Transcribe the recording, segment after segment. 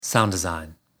Sound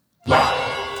Design.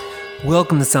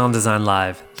 Welcome to Sound Design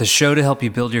Live, the show to help you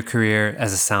build your career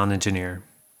as a sound engineer.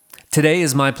 Today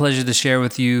is my pleasure to share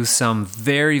with you some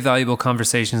very valuable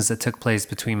conversations that took place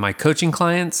between my coaching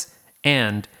clients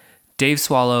and Dave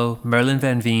Swallow, Merlin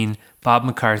Van Veen, Bob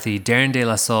McCarthy, Darren De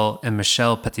La Soul, and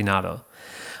Michelle Pettinato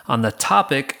on the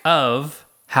topic of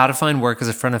how to find work as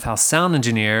a front of house sound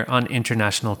engineer on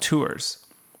international tours.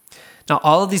 Now,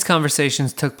 all of these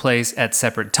conversations took place at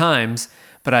separate times,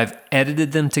 but I've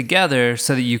edited them together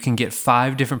so that you can get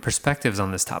 5 different perspectives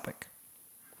on this topic.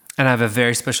 And I have a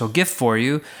very special gift for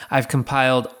you. I've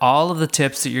compiled all of the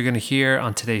tips that you're going to hear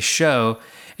on today's show,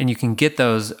 and you can get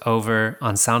those over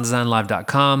on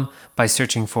sounddesignlive.com by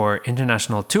searching for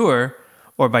International Tour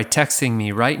or by texting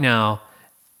me right now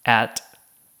at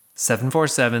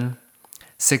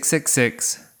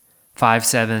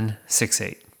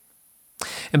 747-666-5768.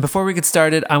 And before we get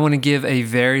started, I want to give a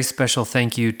very special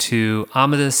thank you to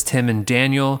Amadeus, Tim, and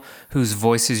Daniel, whose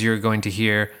voices you're going to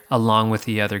hear along with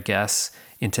the other guests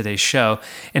in today's show.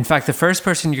 In fact, the first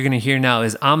person you're going to hear now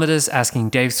is Amadeus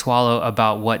asking Dave Swallow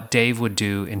about what Dave would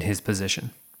do in his position.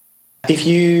 If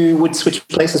you would switch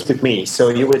places with me, so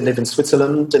you would live in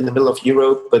Switzerland in the middle of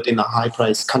Europe, but in a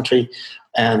high-priced country,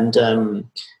 and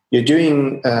you're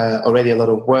doing already a lot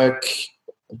of work,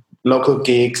 local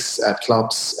gigs at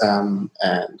clubs and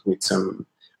with some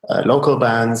local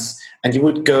bands, and you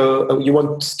want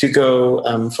to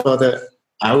go further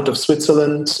out of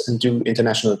Switzerland and do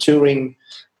international touring.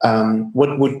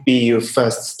 What would be your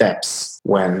first steps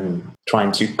when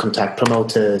trying to contact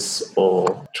promoters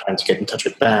or trying to get in touch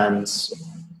with bands?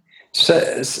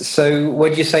 So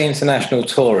when you say international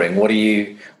touring, what are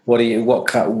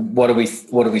we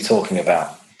talking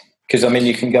about? Because I mean,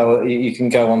 you can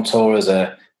go on tour as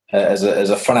a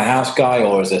front of house guy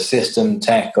or as a system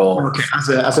tech or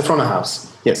as a front of house.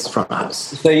 Yes, front of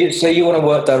house. So you want to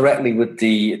work directly with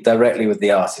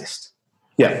the artist.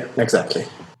 Yeah, exactly.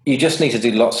 You just need to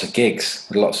do lots of gigs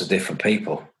with lots of different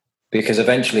people, because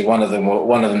eventually one of them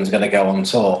is going to go on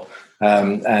tour.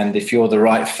 And if you're the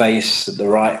right face in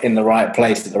the right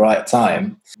place at the right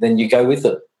time, then you go with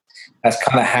them. That's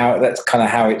kind of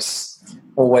how it's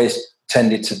always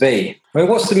tended to be. I mean,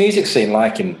 what's the music scene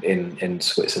like in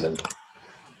Switzerland?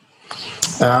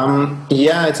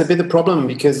 It's a bit of a problem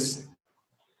because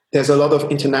there's a lot of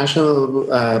international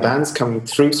bands coming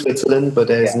through Switzerland, but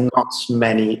there's not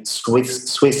many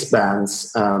Swiss bands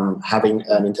having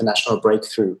an international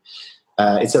breakthrough.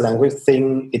 It's a language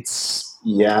thing.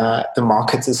 The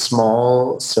markets are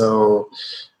small, so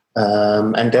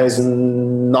and there's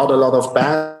not a lot of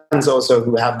bands also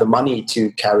who have the money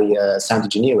to carry a sound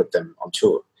engineer with them on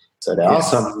tour. So there are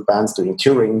some bands doing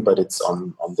touring, but it's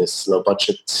on this low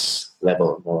budget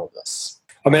level, more or less.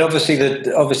 I mean, obviously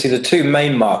the 2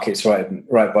 main markets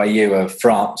right by you are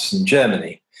France and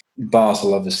Germany.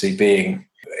 Basel, obviously, being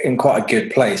in quite a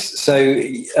good place. So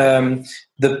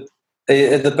the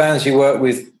bands you work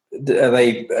with, are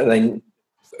they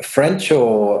French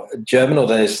or German, or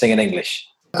they sing in English?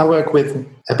 I work with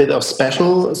a bit of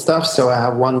special stuff. So I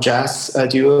have one jazz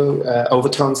duo,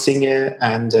 overtone singer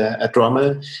and a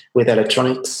drummer with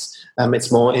electronics.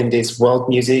 It's more in this world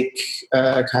music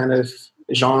kind of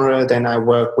genre. Then I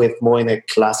work with more in a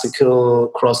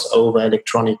classical crossover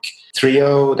electronic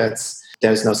trio.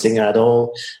 There's no singer at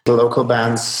all. The local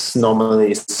bands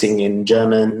normally sing in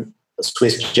German,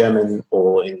 Swiss German,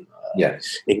 or in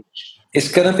English. It's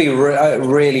going to be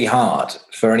really hard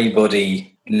for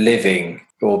anybody living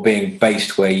or being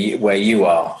based where you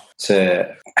are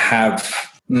to have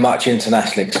much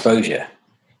international exposure.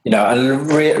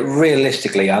 And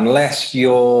realistically, unless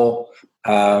you're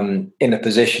in a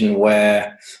position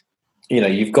where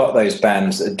you've got those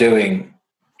bands that are doing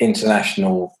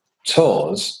international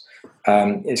tours,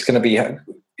 it's going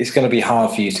to be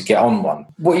hard for you to get on one.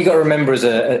 What you got to remember as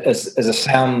a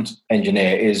sound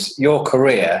engineer is your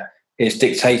career is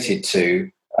dictated to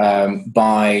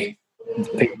by the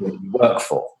people that you work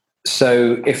for.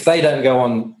 So if they don't go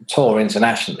on tour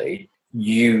internationally,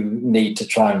 you need to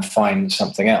try and find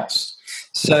something else.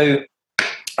 So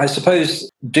I suppose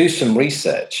do some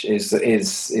research is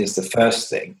the first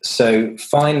thing. So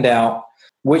find out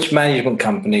which management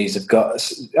companies have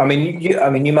got. I mean,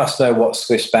 you must know what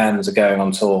Swiss bands are going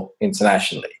on tour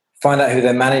internationally. Find out who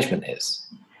their management is,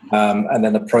 and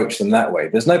then approach them that way.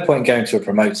 There's no point going to a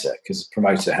promoter, because a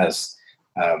promoter has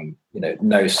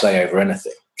no say over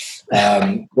anything.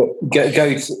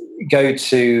 Go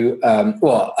to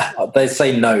they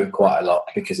say no quite a lot,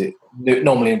 because it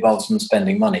normally involves them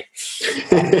spending money.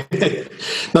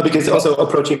 No, because also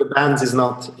approaching the bands is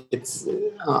not.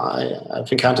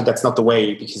 I've encountered that's not the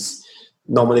way, because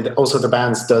normally also the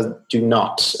bands do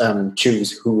not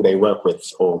choose who they work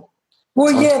with, or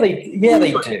well,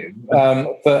 they do.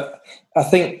 But I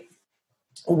think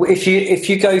if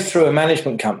you go through a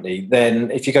management company,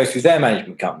 then if you go through their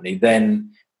management company, then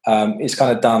it's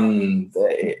kind of done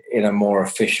in a more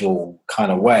official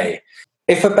kind of way.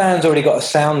 If a band's already got a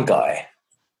sound guy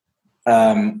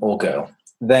or girl,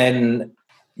 then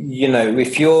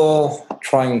if you're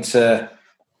trying to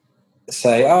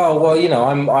say, oh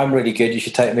well, I'm really good, you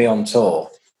should take me on tour,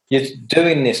 you're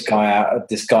doing this guy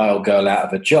or girl out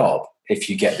of a job if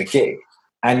you get the gig,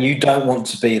 and you don't want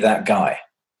to be that guy.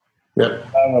 Yeah.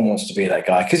 No one wants to be that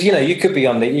guy, because you could be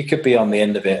on the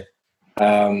end of it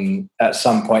at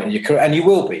some point in your career, and you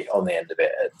will be on the end of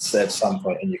it at some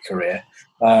point in your career.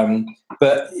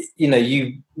 But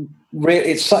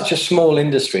it's such a small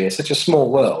industry, it's such a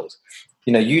small world.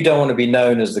 You don't want to be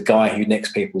known as the guy who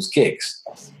nicks people's gigs,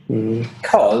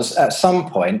 because at some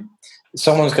point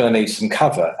someone's going to need some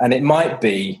cover, and it might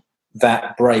be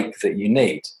that break that you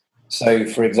need. So,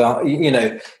 for example, you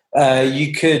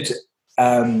could get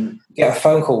a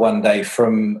phone call one day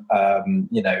from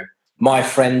my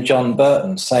friend John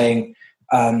Burton saying,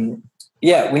 we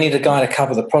need a guy to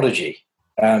cover The Prodigy.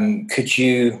 Could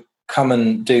you come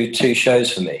and do 2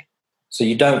 shows for me? So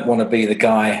you don't want to be the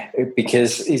guy,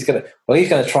 because he's going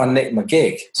to try and nick my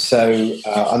gig. So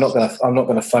I'm not going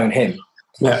to phone him.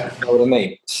 Yeah. You know what I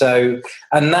mean? So,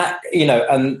 and that,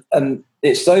 and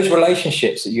it's those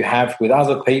relationships that you have with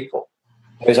other people.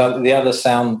 There's the other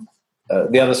sound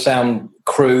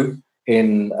crew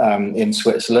in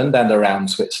Switzerland and around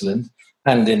Switzerland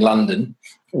and in London,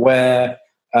 where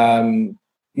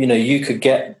you could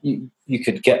get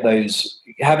those,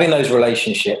 having those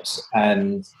relationships,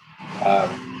 and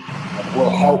will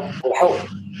help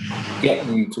get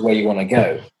you to where you want to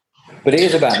go. But it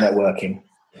is about networking.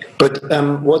 But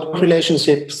what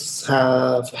relationships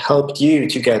have helped you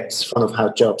to get front of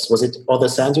house jobs? Was it other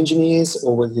sound engineers,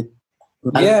 or was it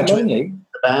mainly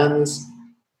bands?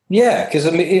 Yeah, because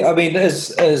I mean,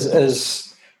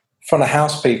 as front of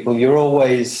house people,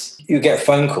 you get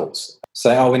phone calls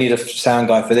saying, "Oh, we need a sound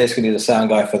guy for this. We need a sound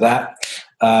guy for that."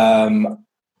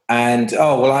 And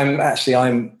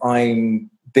I'm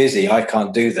busy. I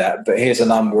can't do that. But here's a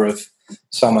number of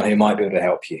someone who might be able to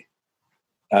help you.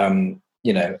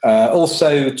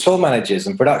 Also tour managers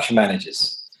and production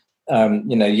managers.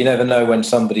 You never know when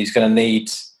somebody's going to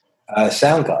need a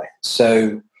sound guy.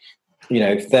 So,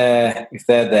 if they're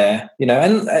there,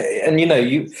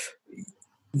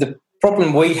 the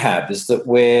problem we have is that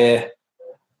we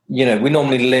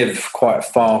normally live quite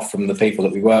far from the people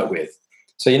that we work with.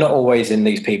 So you're not always in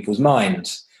these people's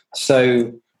minds.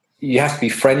 So you have to be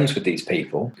friends with these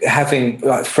people, having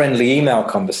like friendly email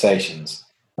conversations.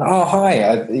 Oh,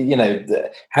 hi,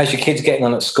 how's your kids getting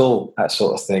on at school? That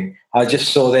sort of thing. I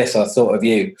just saw this, I thought of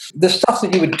you. The stuff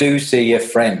that you would do to your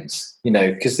friends,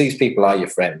 because these people are your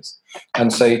friends.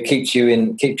 And so it keeps you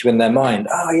in their mind.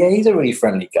 Oh, yeah, he's a really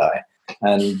friendly guy.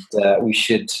 And we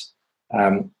should,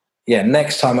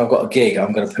 next time I've got a gig,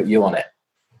 I'm going to put you on it.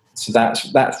 So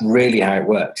that's really how it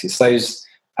works. It's those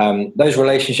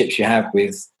relationships you have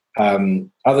with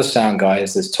other sound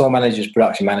guys. There's tour managers,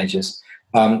 production managers.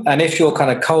 And if you're kind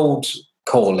of cold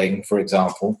calling, for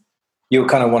example, you'll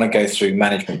kind of want to go through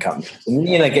management companies and,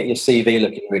 get your CV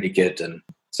looking really good. And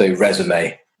so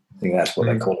resume, I think that's what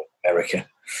they call it in America.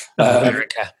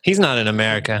 America. He's not in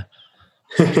America.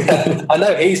 I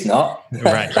know he's not.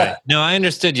 Right. No, I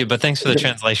understood you, but thanks for the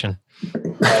translation.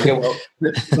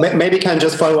 Maybe can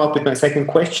just follow up with my second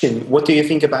question. What do you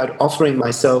think about offering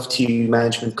myself to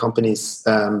management companies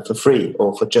for free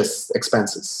or for just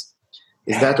expenses?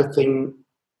 Is that a thing?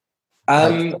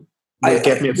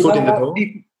 Get me a foot in the door?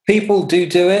 People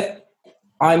do it.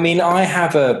 I mean, I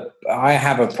have a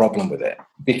problem with it,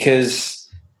 because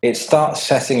it starts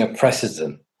setting a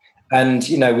precedent. And,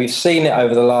 we've seen it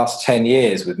over the last 10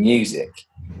 years with music.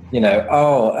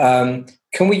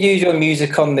 Can we use your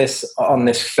music on this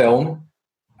film?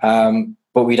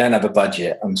 But we don't have a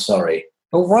budget. I'm sorry.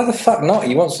 Well, why the fuck not?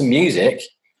 You want some music?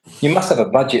 You must have a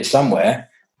budget somewhere.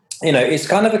 It's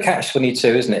kind of a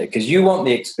catch-22, isn't it? Because you want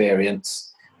the experience.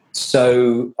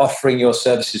 So offering your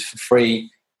services for free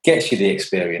gets you the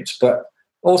experience. But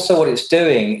also what it's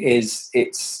doing is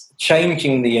it's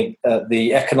changing the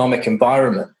economic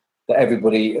environment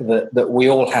that we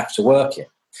all have to work in.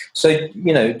 So,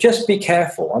 just be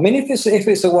careful. I mean, if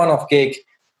it's a one-off gig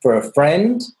for a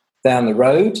friend down the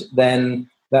road, then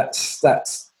that's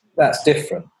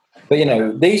different. But,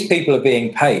 these people are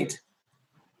being paid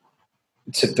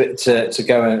to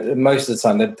go, and most of the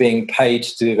time they're being paid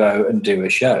to go and do a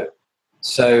show.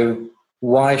 So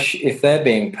why if they're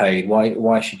being paid,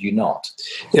 why should you not?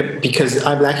 Yeah, because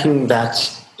I'm lacking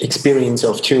that experience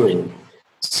of touring.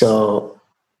 So,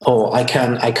 I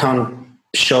can't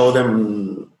show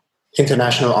them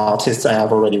international artists I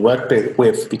have already worked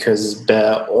with because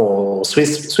they're all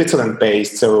Switzerland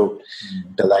based. So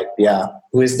they're like, yeah,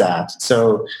 who is that?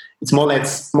 So it's more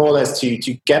or less to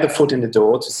get a foot in the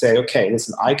door to say, okay,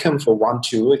 listen, I come for one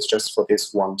tour. It's just for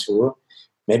this one tour.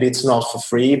 Maybe it's not for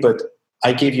free, but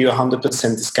I give you 100%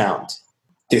 discount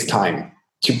this time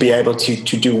to be able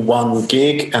to do one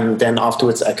gig, and then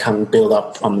afterwards I can build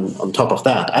up on top of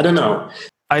that. I don't know.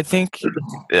 I think,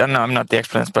 I'm not the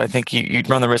expert on this, but I think you'd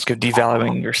run the risk of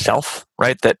devaluing yourself,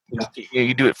 right? That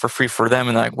you do it for free for them,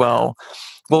 and like, well,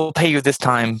 we'll pay you this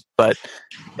time, but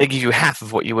they give you half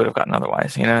of what you would have gotten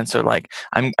otherwise, And so, like,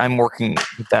 I'm working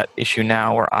with that issue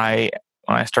now, where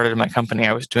when I started my company,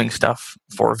 I was doing stuff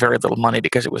for very little money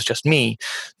because it was just me.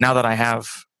 Now that I have,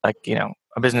 like,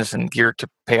 a business and gear to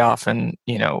pay off, and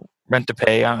rent to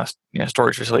pay on a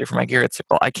storage facility for my gear, it's like,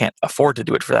 well, I can't afford to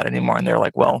do it for that anymore. And they're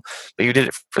like, well, but you did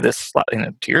it for this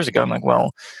 2 years ago. I'm like,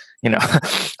 well,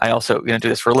 I also do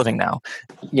this for a living now.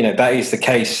 That is the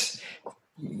case.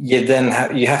 You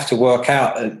then you have to work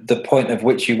out at the point of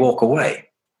which you walk away.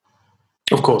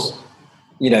 Of course,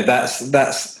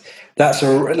 that's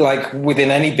like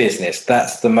within any business,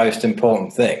 that's the most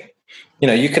important thing.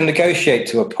 You can negotiate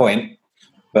to a point,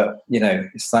 but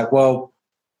it's like, well,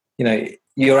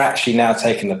 you're actually now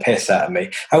taking the piss out of me.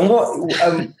 And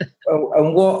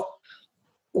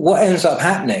what ends up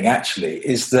happening actually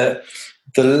is that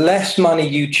the less money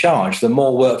you charge, the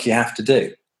more work you have to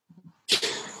do.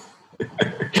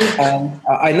 And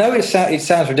I know it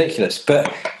sounds ridiculous,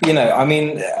 but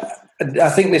I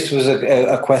think this was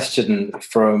a question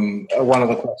from one of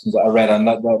the questions that I read. I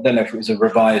don't know if it was a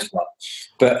revised one,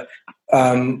 but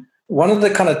one of the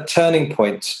kind of turning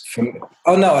points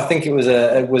I think it was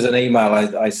an email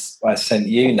I sent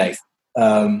you,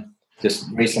 Nathan, just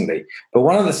recently. But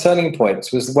one of the turning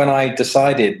points was when I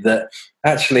decided that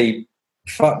actually,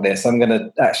 fuck this, I'm going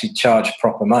to actually charge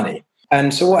proper money.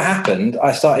 And so what happened,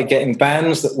 I started getting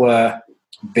bands that were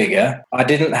bigger. I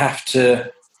didn't have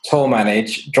to tour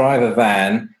manage, drive a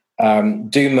van,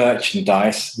 do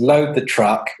merchandise, load the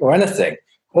truck or anything.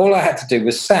 All I had to do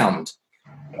was sound.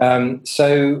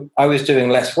 So I was doing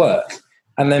less work.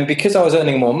 And then because I was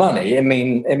earning more money, it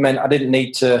meant I didn't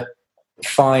need to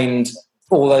find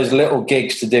all those little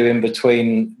gigs to do in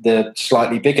between the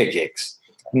slightly bigger gigs.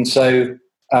 And so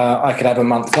I could have a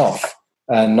month off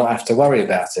and not have to worry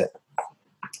about it.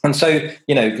 And so,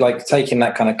 like taking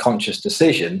that kind of conscious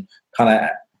decision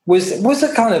was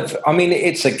a kind of,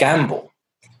 it's a gamble,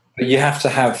 but you have to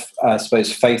have, I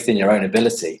suppose, faith in your own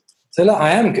ability. So look,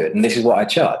 I am good and this is what I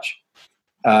charge.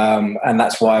 And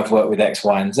that's why I've worked with X,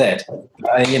 Y, and Z.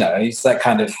 It's that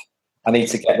kind of, I need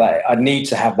to get that. I need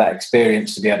to have that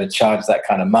experience to be able to charge that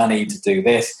kind of money to do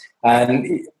this.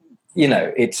 And,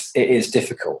 it is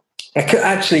difficult.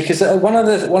 Actually, because one of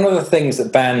the things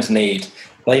that bands need,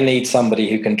 they need somebody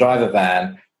who can drive a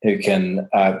van, who can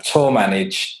tour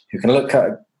manage, who can look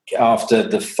after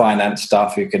the finance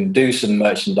stuff, who can do some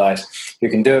merchandise, who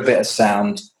can do a bit of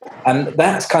sound. And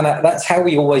that's how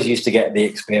we always used to get the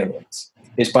experience,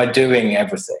 is by doing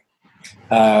everything.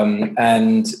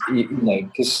 Because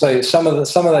some of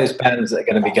those bands that are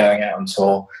going to be going out on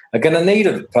tour are going to need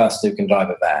a person who can drive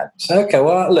a van. So, okay,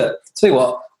 well, look, see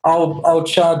what, I'll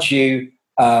charge you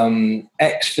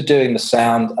X for doing the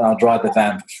sound, and I'll drive the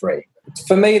van for free.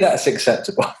 For me, that's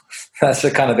acceptable. That's a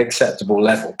kind of acceptable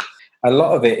level. A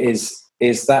lot of it is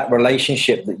that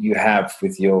relationship that you have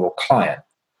with your client,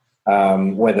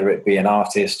 whether it be an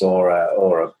artist or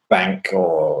a bank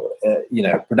or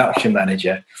production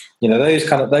manager.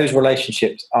 Those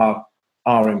relationships are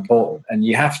important, and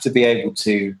you have to be able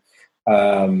to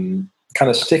kind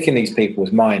of stick in these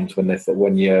people's minds when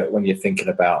you're thinking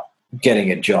about getting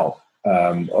a job,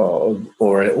 or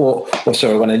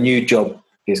when a new job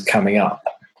is coming up.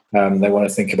 They want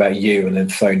to think about you and then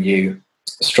phone you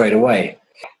straight away.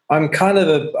 I'm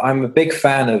a big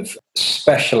fan of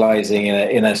specializing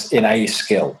in a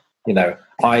skill.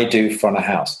 I do front of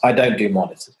house. I don't do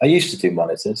monitors. I used to do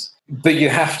monitors, but you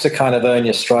have to kind of earn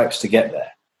your stripes to get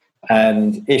there.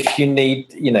 And if you need,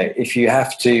 if you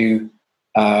have to,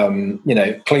 clean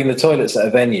the toilets at a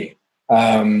venue,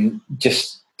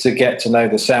 just to get to know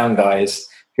the sound guys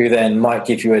who then might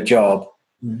give you a job,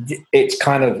 it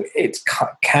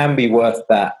can be worth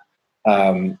that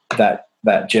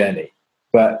journey.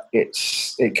 But it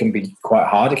can be quite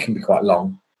hard. It can be quite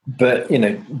long. But,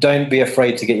 don't be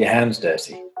afraid to get your hands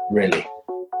dirty, really.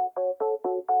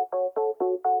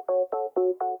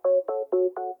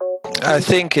 I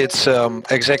think it's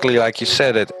exactly like you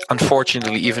said it.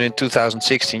 Unfortunately, even in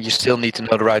 2016, you still need to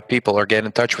know the right people or get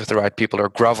in touch with the right people or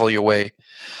grovel your way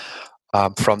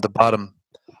from the bottom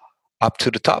up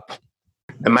to the top.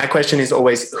 And my question is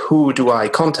always, who do I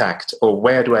contact or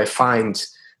where do I find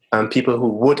people who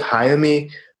would hire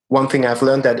me? One thing I've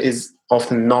learned that is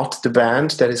often not the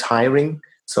band that is hiring.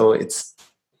 So it's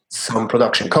some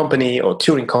production company or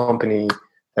touring company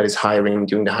that is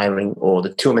doing the hiring, or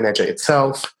the tour manager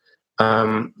itself.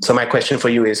 So my question for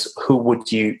you is, who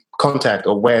would you contact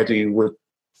or where do you would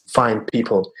find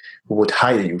people who would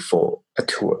hire you for a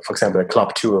tour, for example, a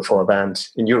club tour for a band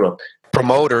in Europe?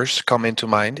 Promoters come into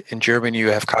mind. In Germany,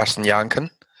 you have Carsten Janken,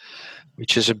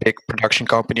 which is a big production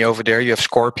company over there. You have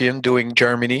Scorpion doing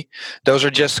Germany. Those are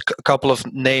just a couple of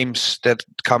names that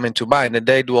come into mind, and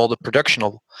they do all the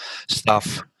productional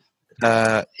stuff.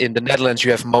 In the Netherlands,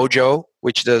 you have Mojo,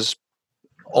 which does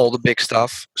all the big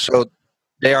stuff. So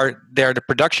they are the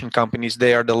production companies.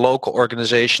 They are the local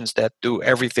organizations that do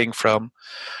everything from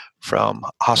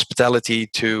hospitality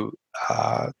to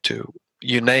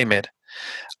you name it.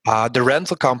 The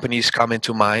rental companies come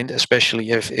into mind,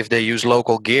 especially if they use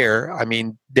local gear. I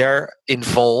mean, they're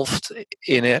involved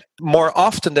in it more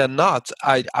often than not.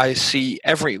 I see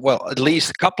at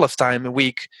least a couple of times a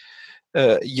week.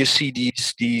 You see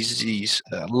these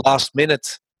last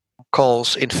minute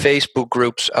calls in Facebook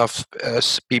groups of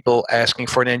people asking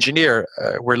for an engineer.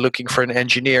 We're looking for an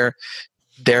engineer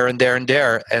there and there and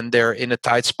there, and they're in a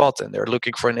tight spot and they're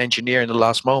looking for an engineer in the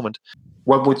last moment.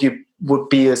 What would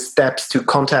be the steps to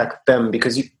contact them,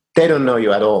 because they don't know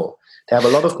you at all? They have a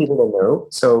lot of people they know,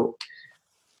 so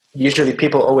usually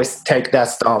people always take that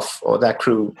stuff or that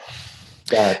crew.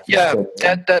 But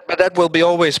that will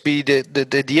always be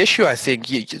the issue. I think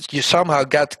you somehow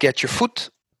got to get your foot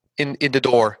in the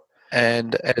door,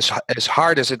 and as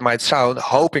hard as it might sound,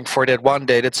 hoping for that one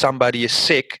day that somebody is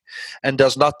sick and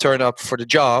does not turn up for the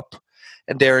job,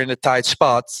 and they're in a tight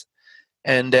spot,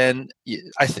 and then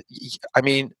I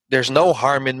mean, there's no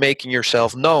harm in making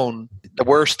yourself known. The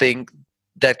worst thing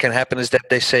that can happen is that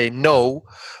they say no,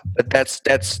 but that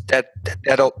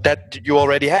you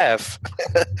already have.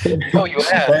 No, you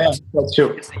have. Yeah, that's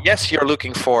true. It's a yes you're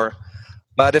looking for.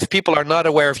 But if people are not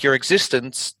aware of your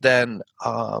existence, then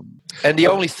and the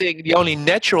only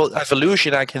natural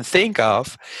evolution I can think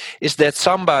of is that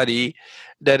somebody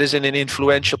that is in an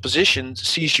influential position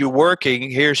sees you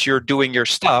working, hears you're doing your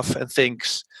stuff, and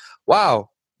thinks, "Wow,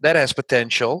 that has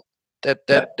potential. That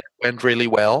went really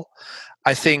well."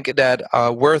 I think that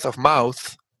word of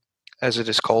mouth, as it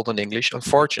is called in English,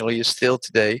 unfortunately, is still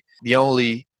today the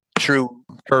only true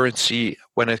currency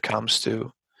when it comes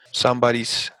to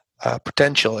somebody's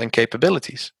potential and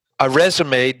capabilities. A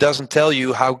resume doesn't tell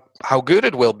you how good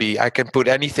it will be. I can put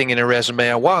anything in a resume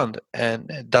I want,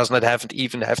 and it does not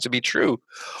even have to be true.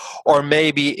 Or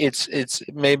maybe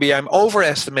maybe I'm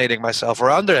overestimating myself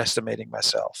or underestimating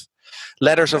myself.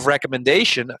 Letters of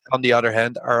recommendation, on the other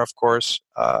hand, are of course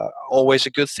always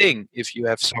a good thing. If you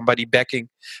have somebody backing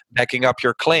up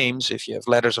your claims, if you have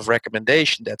letters of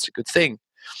recommendation, that's a good thing.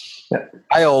 Yeah.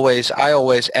 I always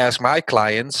ask my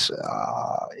clients,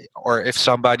 or if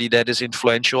somebody that is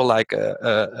influential, like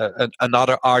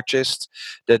another artist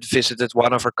that visited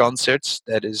one of our concerts,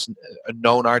 that is a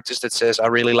known artist that says, "I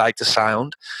really like the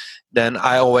sound," then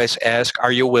I always ask,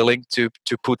 "Are you willing to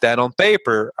put that on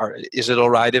paper? Or is it all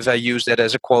right if I use that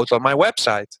as a quote on my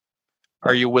website?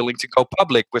 Are you willing to go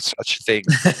public with such a thing?"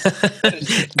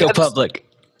 Go public.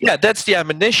 Yeah, that's the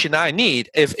ammunition I need.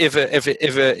 If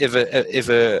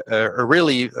a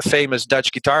really famous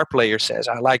Dutch guitar player says,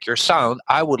 "I like your sound,"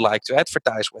 I would like to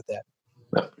advertise with that.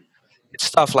 Yeah. It's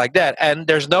stuff like that, and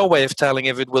there's no way of telling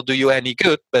if it will do you any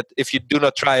good. But if you do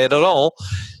not try it at all,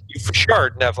 you for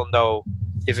sure never know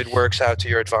if it works out to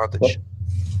your advantage.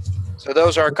 So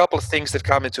those are a couple of things that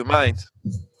come into mind.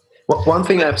 Well, one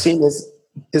thing I've seen is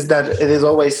that it is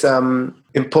always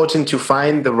important to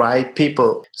find the right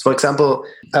people. So, for example,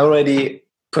 I already,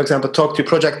 talked to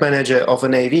project manager of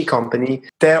an AV company.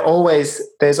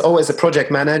 There's always a project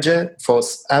manager for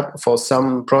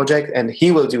some project, and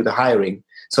he will do the hiring.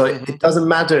 So it doesn't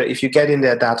matter if you get in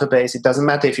their database. It doesn't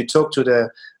matter if you talk to the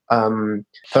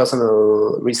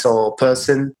personal resource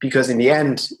person, because in the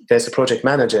end, there's a project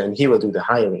manager, and he will do the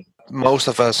hiring. Most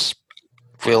of us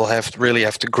will really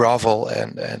have to grovel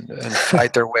and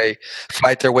fight their way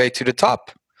to the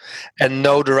top, and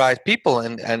know the right people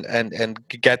and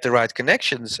get the right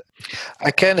connections.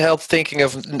 I can't help thinking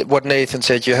of what Nathan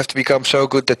said. You have to become so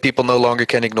good that people no longer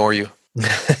can ignore you.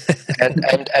 and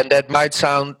that might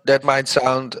sound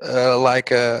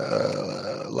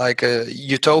like a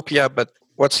utopia, but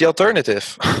What's the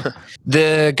alternative?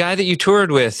 The guy that you toured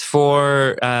with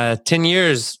for 10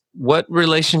 years, what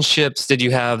relationships did you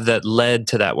have that led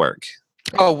to that work?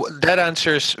 Oh, that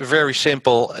answer is very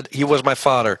simple. He was my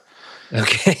father.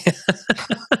 Okay.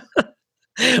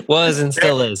 Was and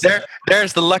still is.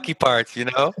 There's the lucky part,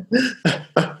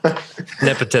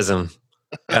 Nepotism.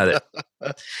 Got it.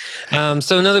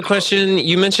 So another question,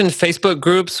 you mentioned Facebook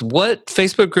groups. What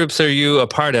Facebook groups are you a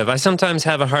part of? I sometimes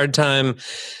have a hard time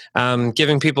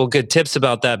giving people good tips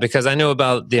about that because I know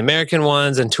about the American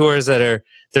ones and tours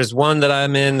there's one that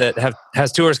I'm in that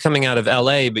has tours coming out of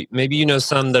LA, but maybe you know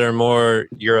some that are more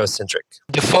Eurocentric.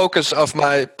 The focus of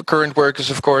my current work is,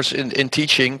 of course, in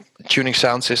teaching, tuning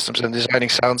sound systems and designing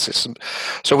sound systems.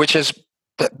 So which has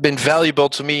been valuable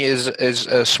to me is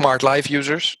smart live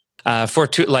users. For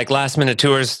last minute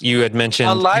tours, you had mentioned.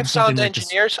 On live sound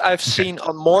engineers, I've seen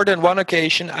on more than one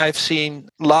occasion, I've seen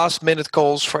last minute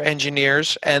calls for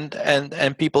engineers and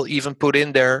people even put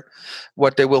in there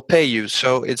what they will pay you.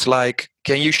 So it's like,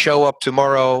 can you show up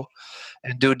tomorrow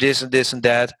and do this and this and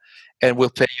that, and we'll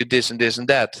pay you this and this and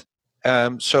that.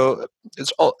 So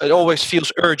it always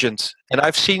feels urgent. And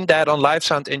I've seen that on live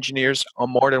sound engineers on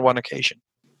more than one occasion.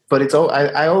 But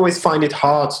I always find it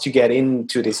hard to get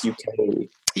into this UK.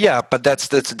 Yeah, but it's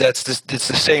the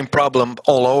same problem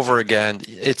all over again.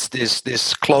 It's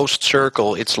this closed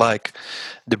circle. It's like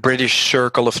the British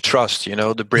circle of trust,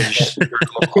 the British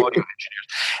circle of audio engineers.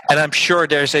 And I'm sure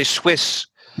there's a Swiss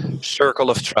circle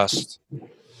of trust,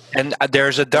 and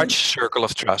there's a Dutch circle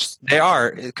of trust. They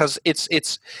are, because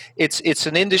it's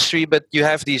an industry, but you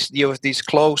have these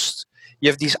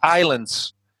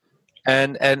islands.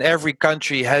 And every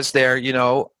country has their,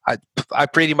 I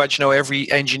pretty much know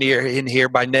every engineer in here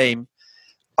by name,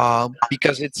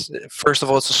 because it's, first of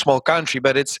all, it's a small country,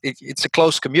 but it's a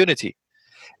close community.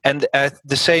 And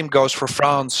the same goes for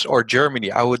France or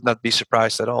Germany. I would not be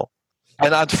surprised at all.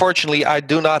 And unfortunately, I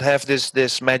do not have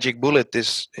this magic bullet,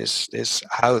 this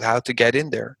how to get in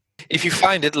there. If you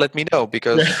find it, let me know,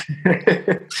 because...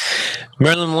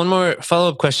 Merlin, one more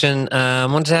follow-up question. I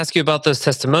wanted to ask you about those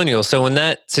testimonials. So when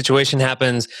that situation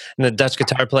happens and the Dutch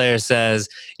guitar player says,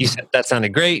 you said that sounded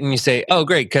great, and you say, oh,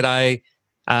 great, could I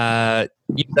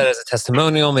use that as a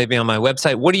testimonial, maybe on my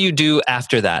website? What do you do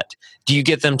after that? Do you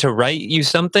get them to write you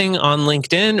something on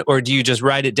LinkedIn, or do you just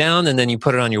write it down and then you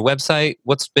put it on your website?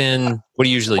 What do you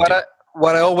usually do?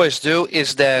 What I always do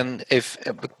is then,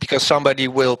 because somebody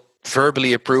will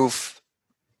verbally approve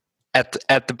at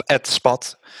the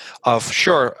spot of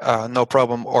sure, no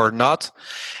problem or not,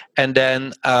 and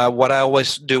then what I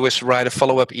always do is write a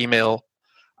follow-up email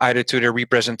either to the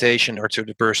representation or to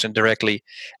the person directly,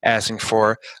 asking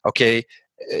for, okay,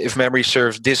 if memory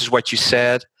serves, this is what you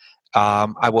said.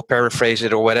 I will paraphrase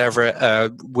it or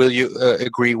whatever. Will you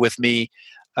agree with me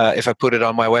if I put it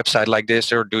on my website like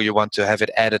this, or do you want to have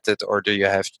it edited, or do you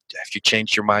have you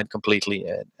changed your mind completely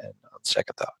and on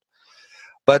second thought?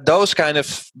 But those kind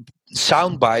of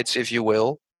sound bites, if you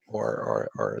will, or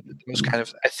those kind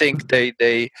of, I think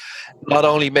they not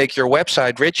only make your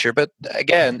website richer, but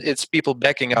again, it's people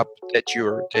backing up that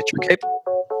you're capable.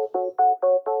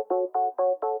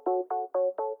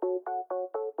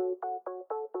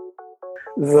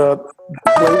 The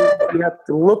way you have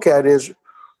to look at is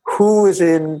who is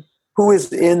in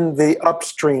the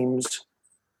upstreams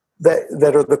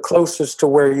that are the closest to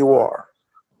where you are.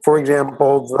 For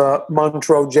example, the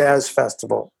Montreux Jazz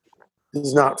Festival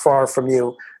is not far from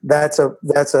you. That's a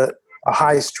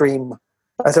high stream.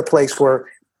 That's a place where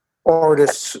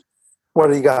artists,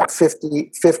 what do you got?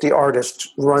 50 artists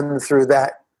run through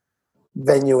that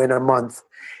venue in a month.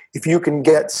 If you can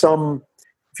get some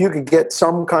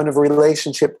kind of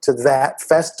relationship to that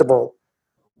festival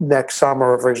next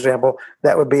summer, for example,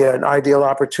 that would be an ideal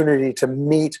opportunity to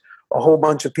meet a whole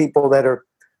bunch of people that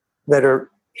are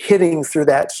hitting through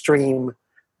that stream,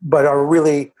 but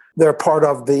they're part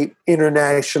of the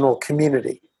international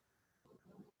community.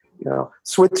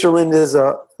 Switzerland is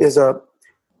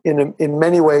in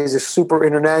many ways is super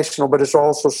international, but it's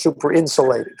also super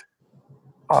insulated.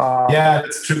 Yeah,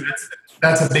 that's true.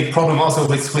 That's a big problem also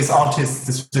with Swiss artists.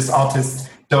 The Swiss artists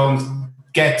don't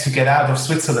get out of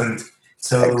Switzerland.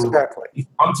 So exactly. If you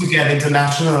want to get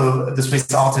international, the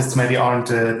Swiss artists maybe aren't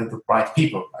the right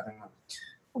people. I don't know.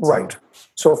 Right.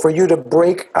 So for you to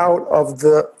break out of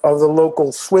the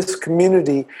local Swiss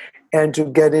community and to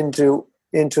get into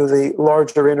the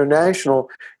larger international,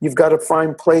 you've got to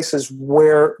find places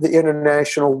where the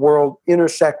international world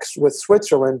intersects with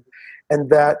Switzerland,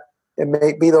 and that it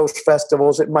may be those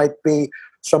festivals, it might be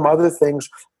some other things,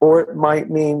 or it might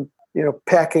mean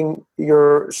packing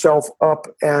yourself up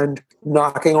and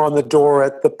knocking on the door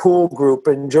at the Pool Group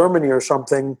in Germany or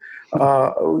something,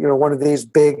 one of these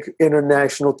big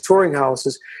international touring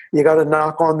houses. You got to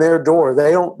knock on their door.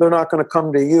 They're not going to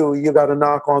come to you. You got to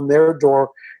knock on their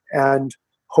door and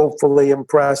hopefully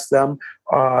impress them.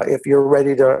 If you're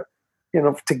ready to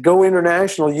go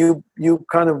international, you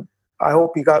kind of, I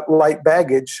hope you got light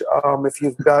baggage. If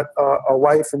you've got a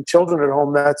wife and children at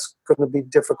home, that's going to be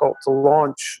difficult to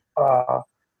launch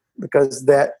because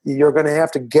that you're going to have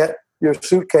to get your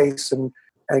suitcase and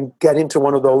get into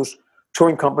one of those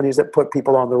touring companies that put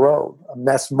people on the road. And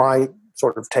that's my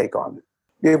sort of take on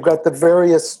it. You've got the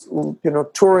various,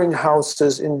 touring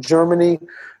houses in Germany.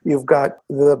 You've got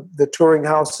the touring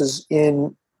houses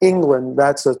in England.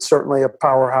 That's certainly a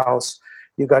powerhouse.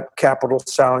 You got Capital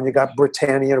Sound, you got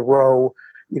Britannia Row,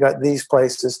 you got these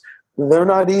places. They're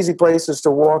not easy places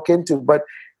to walk into, but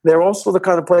they're also the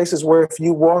kind of places where if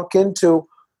you walk into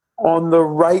on the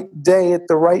right day at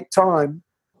the right time,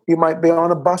 you might be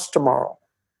on a bus tomorrow.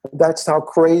 That's how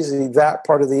crazy that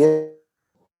part of the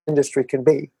industry can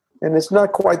be. And it's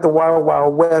not quite the wild,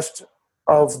 wild west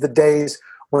of the days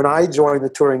when I joined the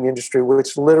touring industry,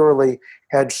 which literally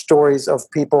had stories of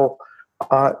people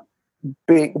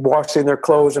washing their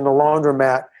clothes in a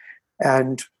laundromat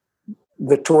and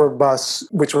the tour bus,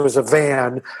 which was a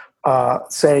van,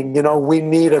 saying, we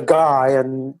need a guy,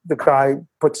 and the guy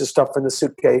puts his stuff in the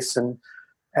suitcase and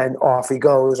off he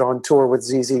goes on tour with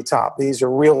ZZ Top. These are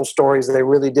real stories. They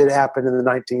really did happen in the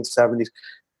 1970s.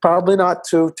 Probably not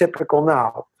too typical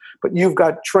now, but you've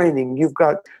got training. You've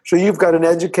got an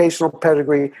educational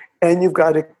pedigree and you've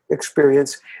got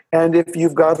experience. And if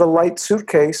you've got a light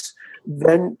suitcase,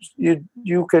 then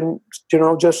you can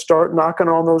just start knocking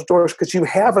on those doors because you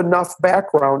have enough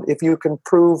background. If you can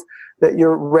prove that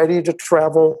you're ready to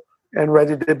travel and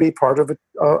ready to be part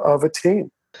of a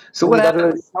team. So what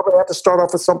happens? You probably have to start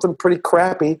off with something pretty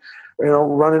crappy,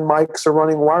 running mics or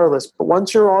running wireless. But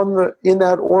once you're in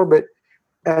that orbit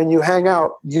and you hang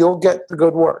out, you'll get the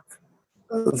good work.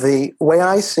 The way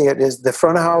I see it is the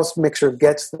front of house mixer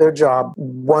gets their job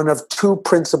one of two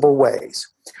principal ways.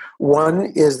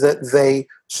 One is that they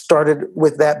started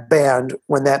with that band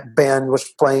when that band was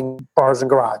playing bars and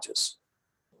garages.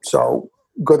 So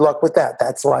good luck with that.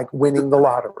 That's like winning the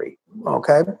lottery,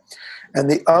 okay?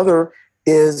 And the other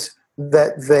is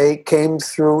that they came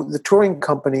through the touring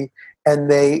company and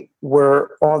they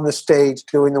were on the stage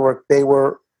doing the work. They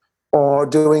were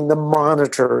doing the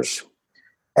monitors,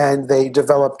 and they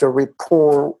developed a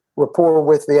rapport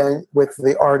with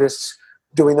the artists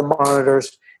doing the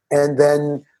monitors, and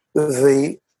then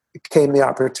came the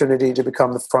opportunity to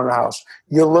become the front of house.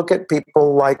 You look at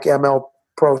people like ML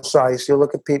Procise, you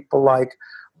look at people like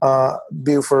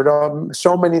Buford.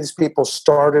 So many of these people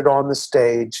started on the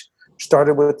stage,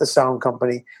 started with the sound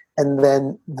company, and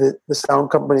then the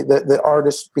sound company, the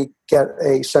artists get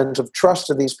a sense of trust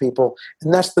of these people,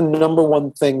 and that's the number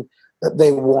one thing that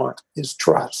they want is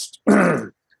trust.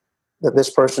 That this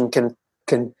person can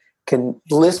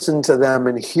listen to them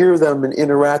and hear them and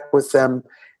interact with them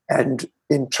and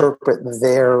interpret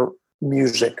their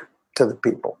music to the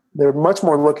people. They're much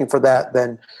more looking for that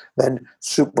than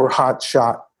super hot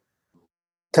shot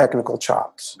technical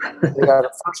chops. They got to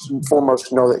first and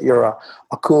foremost know that you're a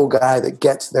cool guy that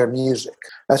gets their music.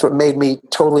 That's what made me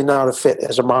totally not a fit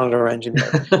as a monitor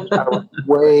engineer. I was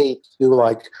way too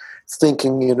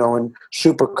thinking, and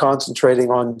super concentrating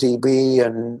on dB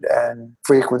and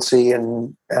frequency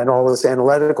and all this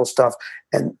analytical stuff.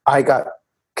 And I got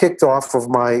kicked off of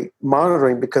my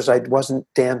monitoring because I wasn't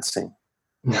dancing.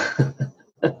 And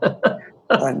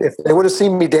if they would have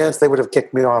seen me dance, they would have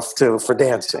kicked me off too for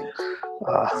dancing.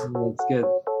 That's good.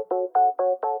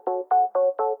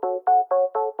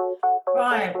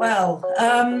 Right, well,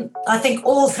 I think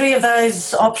all three of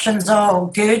those options are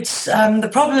good. The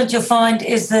problem that you'll find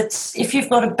is that if you've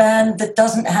got a band that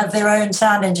doesn't have their own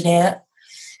sound engineer,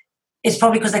 it's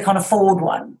probably because they can't afford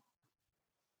one.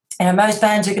 Most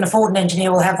bands who can afford an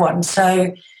engineer will have one.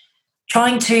 So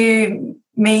trying to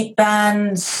meet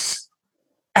bands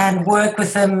and work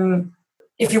with them,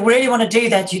 if you really want to do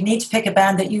that, you need to pick a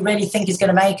band that you really think is going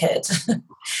to make it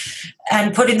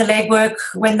and put in the legwork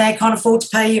when they can't afford to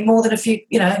pay you more than a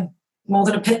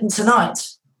pittance a night.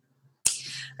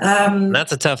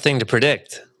 That's a tough thing to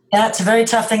predict. That's a very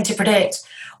tough thing to predict.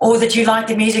 Or that you like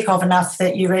the music of enough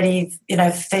that you really,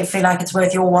 feel like it's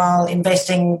worth your while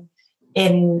investing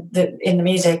in the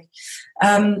music.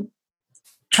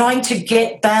 Trying to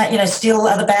get steal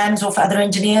other bands off other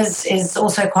engineers is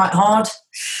also quite hard.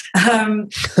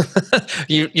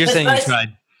 You're saying you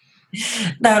tried?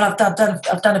 No, I've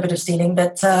done a bit of stealing,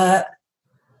 but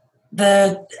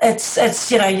it's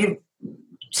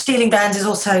stealing bands is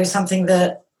also something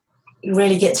that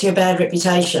really gets you a bad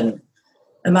reputation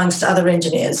amongst other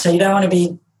engineers. So you don't want to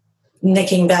be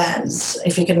nicking bands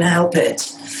if you can help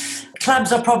it.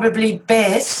 Clubs are probably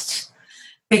best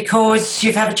because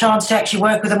you have a chance to actually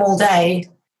work with them all day,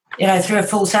 through a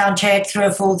full sound check, through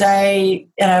a full day,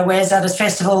 whereas at a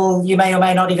festival, you may or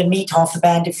may not even meet half the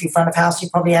band. If you're front of house, you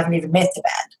probably haven't even met the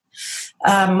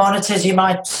band. Monitors, you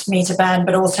might meet a band,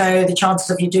 but also the chances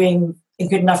of you doing a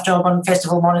good enough job on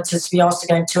festival monitors to be asked to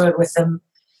go and tour with them,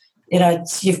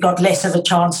 you've got less of a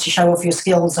chance to show off your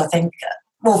skills, I think.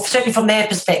 Well, certainly from their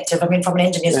perspective. I mean, from an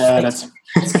engineer's perspective,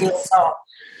 skills are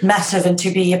massive and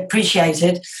to be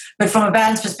appreciated. But from a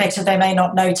band's perspective, they may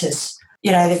not notice.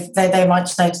 They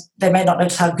may not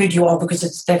notice how good you are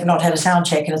because they've not had a sound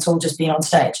check and it's all just been on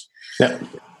stage. Yeah.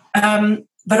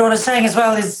 But what I was saying as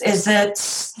well is that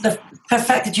the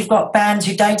fact that you've got bands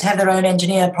who don't have their own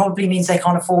engineer probably means they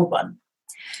can't afford one.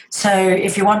 So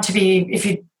if you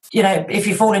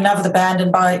fall in love with the band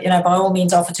and by all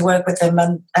means offer to work with them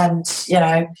and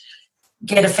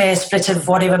get a fair split of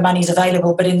whatever money's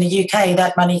available. But in the UK,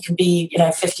 that money can be,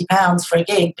 £50 for a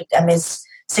gig, and there's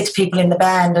 6 people in the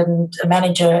band and a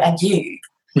manager and you.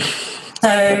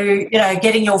 So,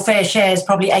 getting your fair share is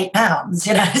probably £8,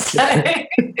 so.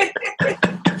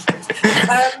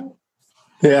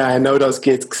 Yeah, I know those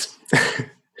gigs.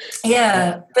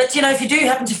 Yeah, but, if you do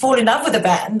happen to fall in love with a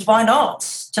band, why not?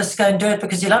 Just go and do it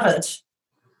because you love it.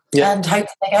 Yeah. And hope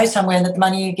that they go somewhere and that the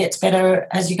money gets better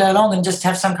as you go along, and just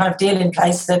have some kind of deal in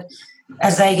place that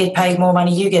as they get paid more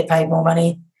money, you get paid more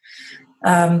money.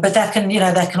 But that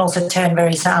can also turn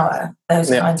very sour,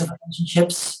 those kinds of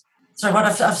relationships. So what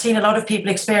I've seen a lot of people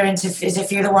experience is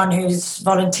if you're the one who's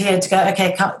volunteered to go,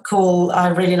 okay, cool, I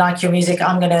really like your music,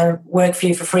 I'm going to work for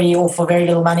you for free or for very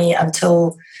little money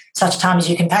until such time as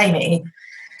you can pay me.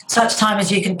 Such time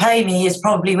as you can pay me is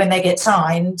probably when they get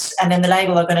signed, and then the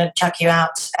label are going to chuck you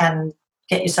out and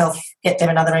get them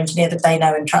another engineer that they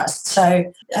know and trust.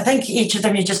 So I think each of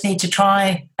them you just need to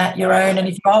try at your own. And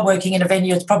if you are working in a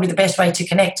venue, it's probably the best way to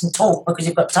connect and talk because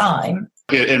you've got time.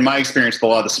 In my experience with a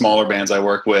lot of the smaller bands I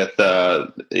work with,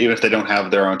 even if they don't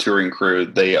have their own touring crew,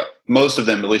 most of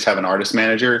them at least have an artist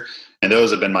manager, and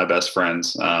those have been my best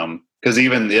friends. Because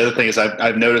even the other thing is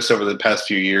I've noticed over the past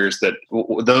few years that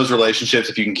those relationships,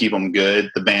 if you can keep them good,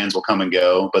 the bands will come and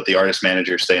go, but the artist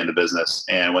managers stay in the business.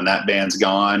 And when that band's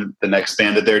gone, the next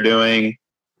band that they're doing,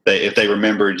 if they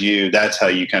remembered you, that's how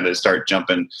you kind of start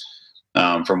jumping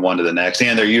from one to the next.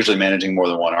 And they're usually managing more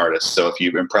than one artist. So if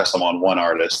you impress them on one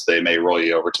artist, they may roll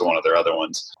you over to one of their other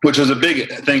ones, which was a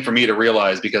big thing for me to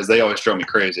realize because they always drove me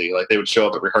crazy. Like they would show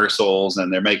up at rehearsals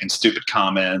and they're making stupid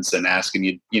comments and asking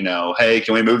you, hey,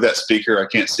 can we move that speaker? I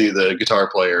can't see the guitar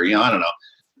player. I don't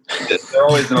know. They're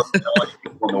always the most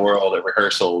people in the world at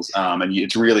rehearsals. And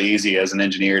it's really easy as an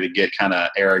engineer to get kind of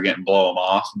arrogant and blow them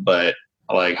off. But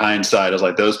like hindsight, I was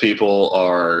like, those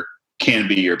people can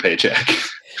be your paycheck.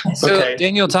 So, okay.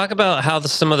 Daniel, talk about how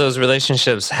some of those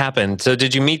relationships happened. So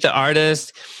did you meet the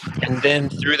artist and then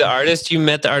through the artist, you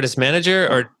met the artist manager,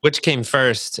 or which came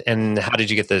first and how did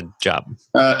you get the job?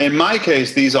 In my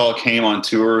case, these all came on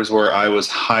tours where I was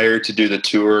hired to do the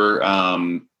tour,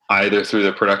 either through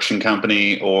the production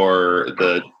company or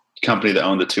the company that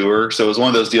owned the tour. So it was one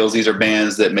of those deals. These are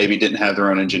bands that maybe didn't have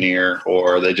their own engineer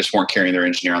or they just weren't carrying their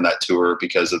engineer on that tour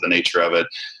because of the nature of it.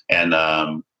 And,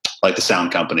 like the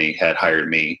sound company had hired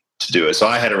me to do it. So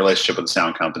I had a relationship with the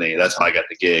sound company. That's how I got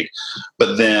the gig.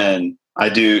 But then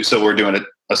so we're doing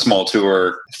a small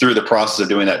tour. Through the process of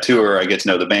doing that tour, I get to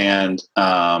know the band.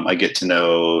 I get to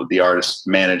know the artist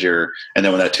manager. And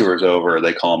then when that tour is over,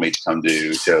 they call me to come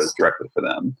do shows directly for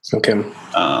them. Okay.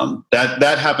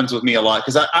 That happens with me a lot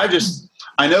because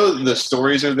I know the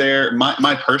stories are there.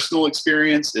 My personal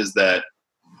experience is that,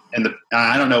 and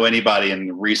I don't know anybody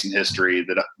in recent history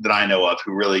that I know of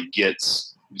who really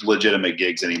gets legitimate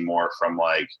gigs anymore from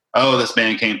like, oh, this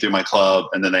band came through my club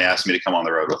and then they asked me to come on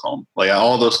the road with them. Like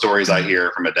all those stories I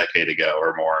hear from a decade ago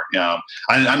or more,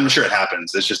 I'm sure it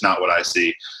happens. It's just not what I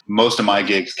see. Most of my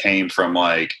gigs came from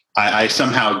like, I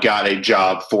somehow got a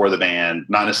job for the band,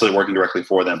 not necessarily working directly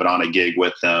for them, but on a gig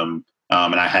with them.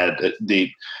 And I had the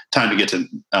time to get to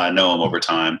know them over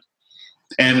time.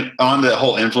 And on the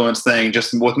whole influence thing,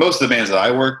 just with most of the bands that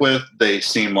I work with, they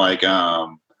seem like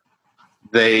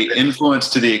they influence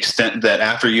to the extent that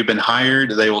after you've been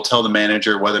hired, they will tell the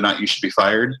manager whether or not you should be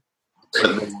fired.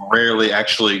 But they rarely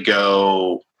actually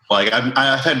go, like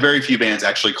I've had very few bands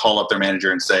actually call up their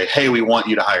manager and say, hey, we want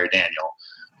you to hire Daniel.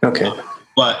 Okay.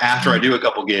 But after I do a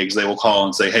couple gigs, they will call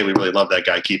and say, hey, we really love that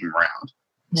guy, keep him around.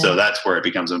 Yeah. So that's where it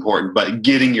becomes important. But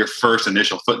getting your first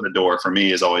initial foot in the door for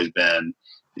me has always been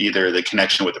either the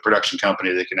connection with the production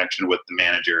company, the connection with the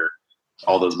manager,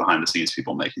 all those behind the scenes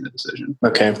people making the decision.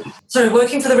 Okay. So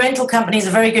working for the rental company is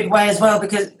a very good way as well,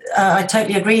 because I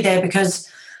totally agree there, because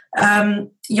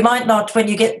you might not, when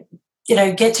you get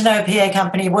to know a PA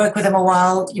company, work with them a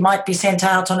while, you might be sent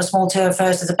out on a small tour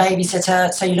first as a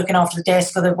babysitter, so you're looking after the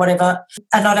desk or the whatever,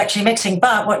 and not actually mixing.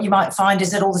 But what you might find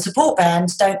is that all the support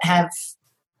bands don't have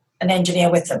an engineer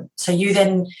with them. So you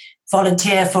then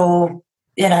volunteer for,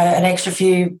 an extra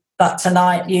few bucks a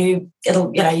night. You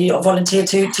volunteer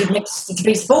to mix the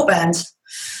three support bands,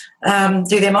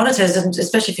 do their monitors, and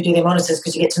especially if you do their monitors,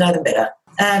 because you get to know them better.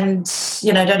 And,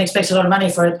 don't expect a lot of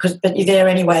money for it, but you're there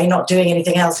anyway, not doing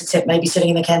anything else except maybe sitting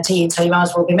in the canteen, so you might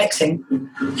as well be mixing.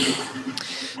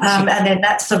 And then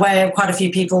that's the way quite a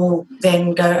few people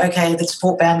then go, okay, the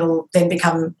support band will then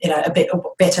become, a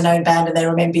better known band, and they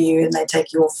remember you and they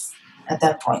take you off at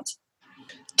that point.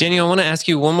 Daniel, I want to ask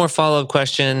you one more follow-up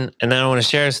question, and then I want to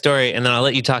share a story, and then I'll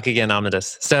let you talk again,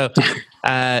 Amadeus. So,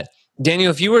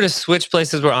 Daniel, if you were to switch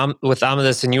places with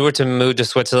Amadeus and you were to move to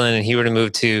Switzerland and he were to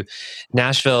move to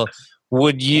Nashville,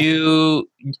 would you,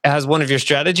 as one of your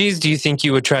strategies, do you think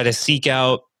you would try to seek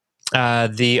out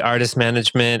the artist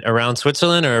management around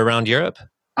Switzerland or around Europe?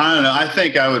 I don't know. I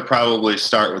think I would probably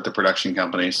start with the production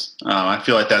companies. I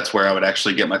feel like that's where I would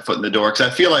actually get my foot in the door, because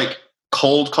I feel like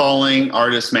cold calling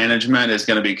artist management is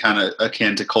going to be kind of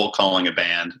akin to cold calling a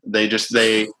band.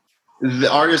 The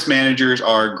artist managers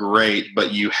are great,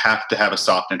 but you have to have a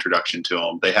soft introduction to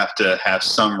them. They have to have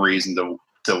some reason to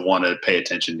want to pay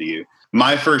attention to you.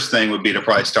 My first thing would be to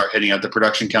probably start hitting up the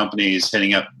production companies,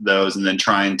 hitting up those, and then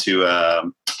trying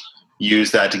to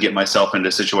use that to get myself into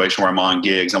a situation where I'm on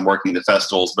gigs, I'm working the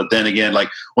festivals. But then again, like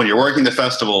when you're working the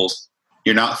festivals,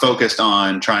 you're not focused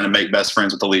on trying to make best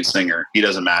friends with the lead singer. He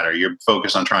doesn't matter. You're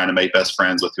focused on trying to make best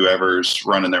friends with whoever's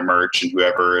running their merch and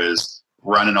whoever is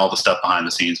running all the stuff behind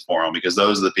the scenes for them, because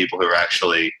those are the people who are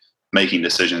actually making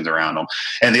decisions around them.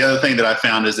 And the other thing that I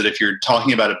found is that if you're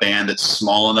talking about a band that's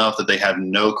small enough that they have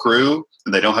no crew,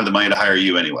 and they don't have the money to hire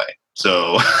you anyway.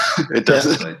 So it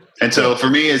doesn't. And so for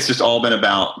me, it's just all been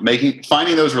about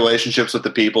finding those relationships with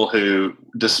the people who,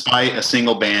 despite a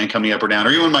single band coming up or down, or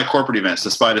even my corporate events,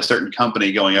 despite a certain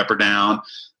company going up or down,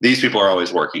 these people are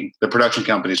always working. The production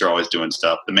companies are always doing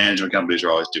stuff. The management companies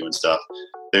are always doing stuff.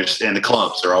 And the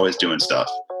clubs are always doing stuff.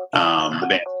 The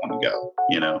bands come and go,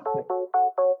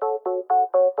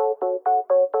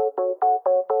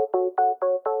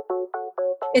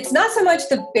 It's not so much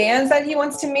the bands that he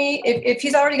wants to meet. If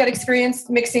he's already got experience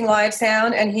mixing live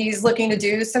sound and he's looking to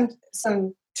do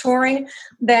some touring,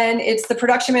 then it's the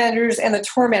production managers and the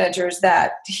tour managers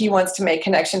that he wants to make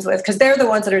connections with, because they're the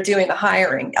ones that are doing the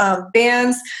hiring.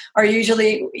 Bands are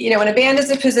usually, when a band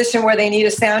is in a position where they need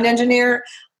a sound engineer,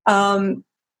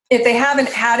 if they haven't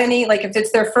had any, like if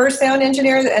it's their first sound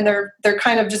engineer and they're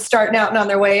kind of just starting out and on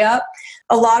their way up,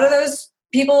 a lot of those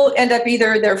people end up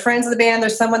either they're friends of the band,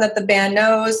 there's someone that the band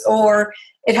knows, or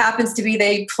it happens to be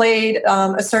they played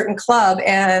a certain club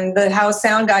and the house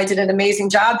sound guy did an amazing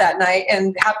job that night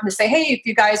and happened to say, hey, if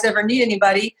you guys ever need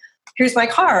anybody, here's my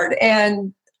card.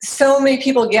 And so many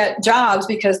people get jobs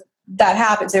because that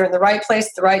happens. They're in the right place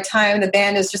at the right time. The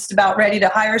band is just about ready to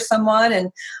hire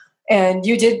someone, and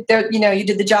you did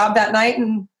the job that night,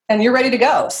 and you're ready to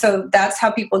go. So that's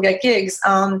how people get gigs.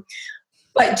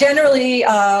 But generally,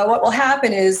 what will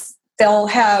happen is they'll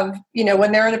have,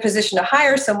 when they're in a position to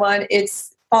hire someone, it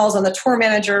falls on the tour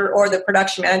manager or the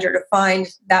production manager to find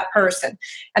that person.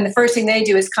 And the first thing they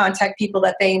do is contact people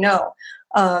that they know.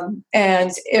 And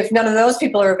if none of those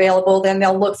people are available, then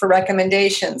they'll look for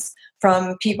recommendations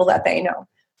from people that they know.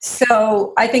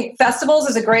 So I think festivals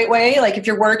is a great way. Like if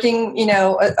you're working,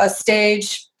 a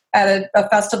stage at a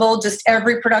festival, just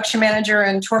every production manager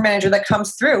and tour manager that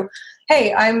comes through,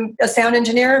 hey, I'm a sound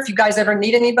engineer. If you guys ever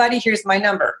need anybody, here's my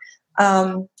number.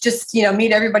 Just,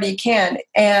 meet everybody you can.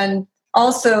 And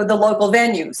also the local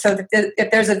venue. So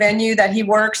if there's a venue that he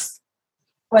works,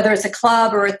 whether it's a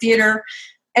club or a theater,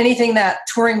 anything that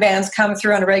touring bands come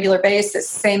through on a regular basis,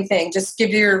 same thing. Just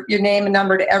give your name and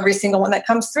number to every single one that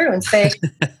comes through and say,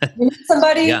 you need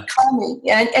somebody, call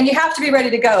me. And you have to be ready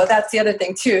to go. That's the other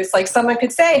thing too. It's like someone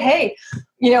could say, hey,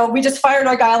 we just fired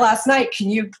our guy last night. Can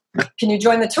you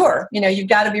join the tour? You've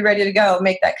got to be ready to go,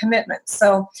 make that commitment.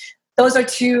 So those are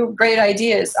two great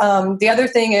ideas. The other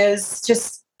thing is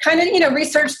just kind of,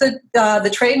 research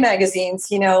the trade magazines,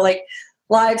 like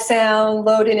Live Sound,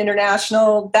 Load In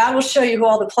International. That will show you who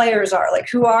all the players are, like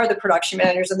who are the production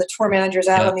managers and the tour managers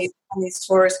out on these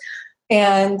tours.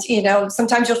 And,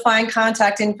 sometimes you'll find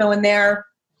contact info in there.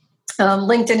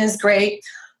 LinkedIn is great.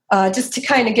 just to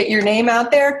kind of get your name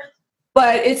out there.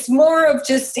 But it's more of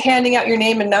just handing out your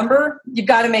name and number. You've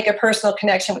got to make a personal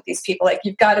connection with these people. Like,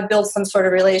 you've got to build some sort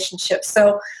of relationship.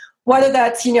 So whether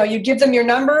that's, you give them your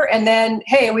number, and then,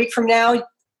 hey, a week from now,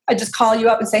 I just call you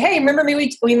up and say, hey, remember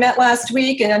me? We met last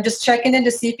week, and I'm just checking in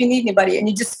to see if you need anybody. And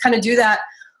you just kind of do that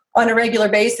on a regular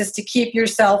basis to keep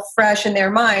yourself fresh in their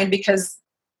mind, because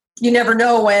you never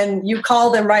know when you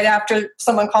call them right after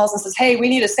someone calls and says, hey, we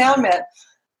need a sound man.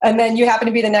 And then you happen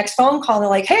to be the next phone call and they're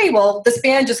like, hey, well, this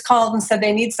band just called and said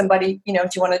they need somebody, do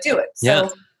you want to do it?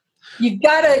 So you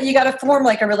gotta form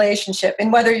like a relationship.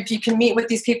 And whether if you can meet with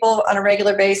these people on a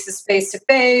regular basis, face to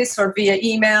face or via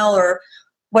email or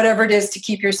whatever it is to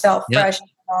keep yourself fresh in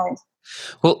your mind.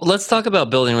 Well, let's talk about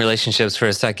building relationships for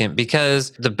a second,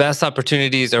 because the best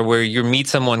opportunities are where you meet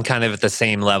someone kind of at the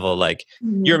same level. Like,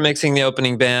 you're mixing the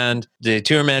opening band, the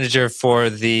tour manager for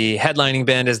the headlining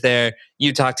band is there.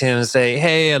 You talk to him and say,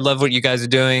 hey, I love what you guys are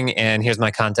doing, and here's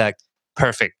my contact.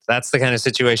 Perfect. That's the kind of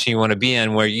situation you want to be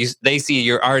in, where they see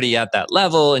you're already at that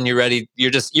level and you're ready.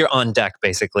 You're on deck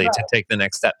basically to take the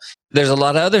next step. There's a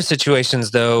lot of other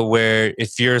situations though, where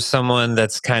if you're someone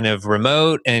that's kind of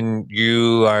remote and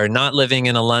you are not living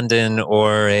in a London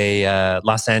or a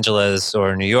Los Angeles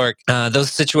or New York,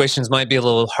 those situations might be a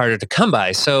little harder to come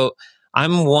by. So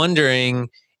I'm wondering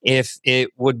if it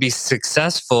would be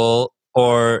successful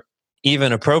or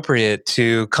even appropriate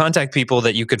to contact people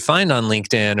that you could find on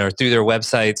LinkedIn or through their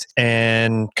websites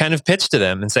and kind of pitch to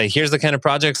them and say, here's the kind of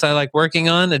projects I like working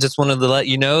on. I just wanted to let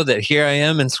you know that here I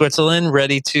am in Switzerland,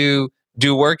 ready to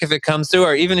do work if it comes through,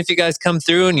 or even if you guys come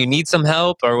through and you need some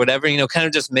help or whatever, kind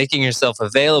of just making yourself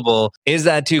available. Is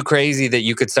that too crazy that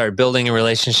you could start building a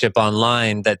relationship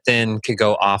online that then could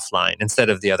go offline instead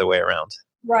of the other way around?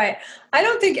 Right. I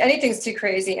don't think anything's too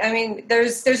crazy. I mean,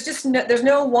 there's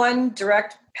no one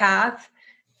direct path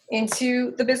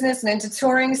into the business and into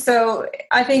touring. So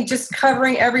I think just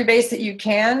covering every base that you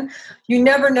can, you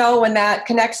never know when that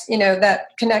that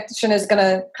connection is going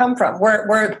to come from.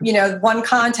 Where one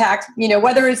contact,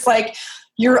 whether it's like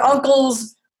your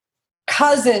uncle's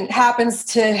cousin happens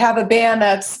to have a band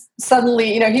that's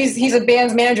suddenly, he's a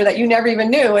band's manager that you never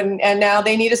even knew, and now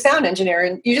they need a sound engineer,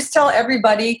 and you just tell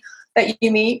everybody that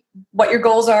you meet what your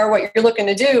goals are, what you're looking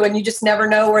to do, and you just never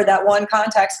know where that one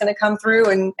contact's going to come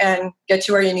through and get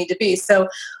you where you need to be. So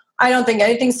I don't think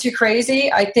anything's too crazy.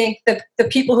 I think that the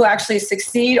people who actually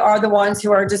succeed are the ones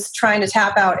who are just trying to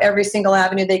tap out every single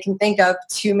avenue they can think of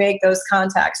to make those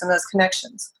contacts and those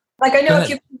connections. Like, I know a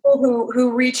few people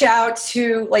who reach out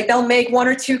to, like, they'll make one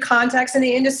or two contacts in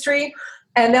the industry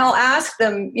and they'll ask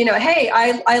them, hey,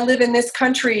 I live in this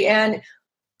country, and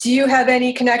do you have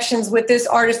any connections with this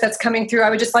artist that's coming through?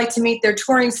 I would just like to meet their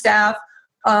touring staff,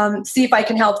 see if I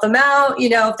can help them out,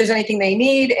 if there's anything they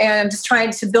need. And I'm just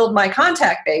trying to build my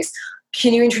contact base.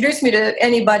 Can you introduce me to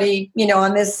anybody,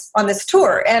 on this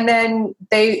tour? And then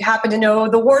they happen to know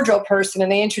the wardrobe person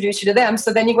and they introduce you to them.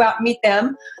 So then you go out and meet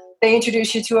them. They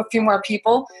introduce you to a few more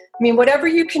people. I mean, whatever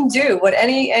you can do,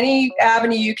 any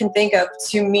avenue you can think of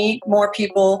to meet more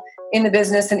people in the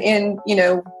business and in,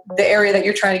 the area that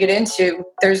you're trying to get into,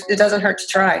 it doesn't hurt to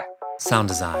try. Sound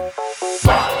design.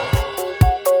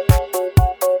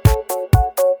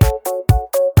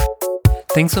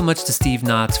 Thanks so much to Steve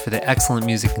Knotts for the excellent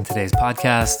music in today's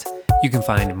podcast. You can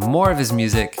find more of his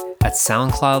music at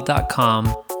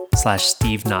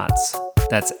soundcloud.com/Steve Knotts.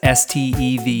 That's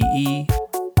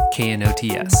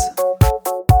STEVEKNOTS.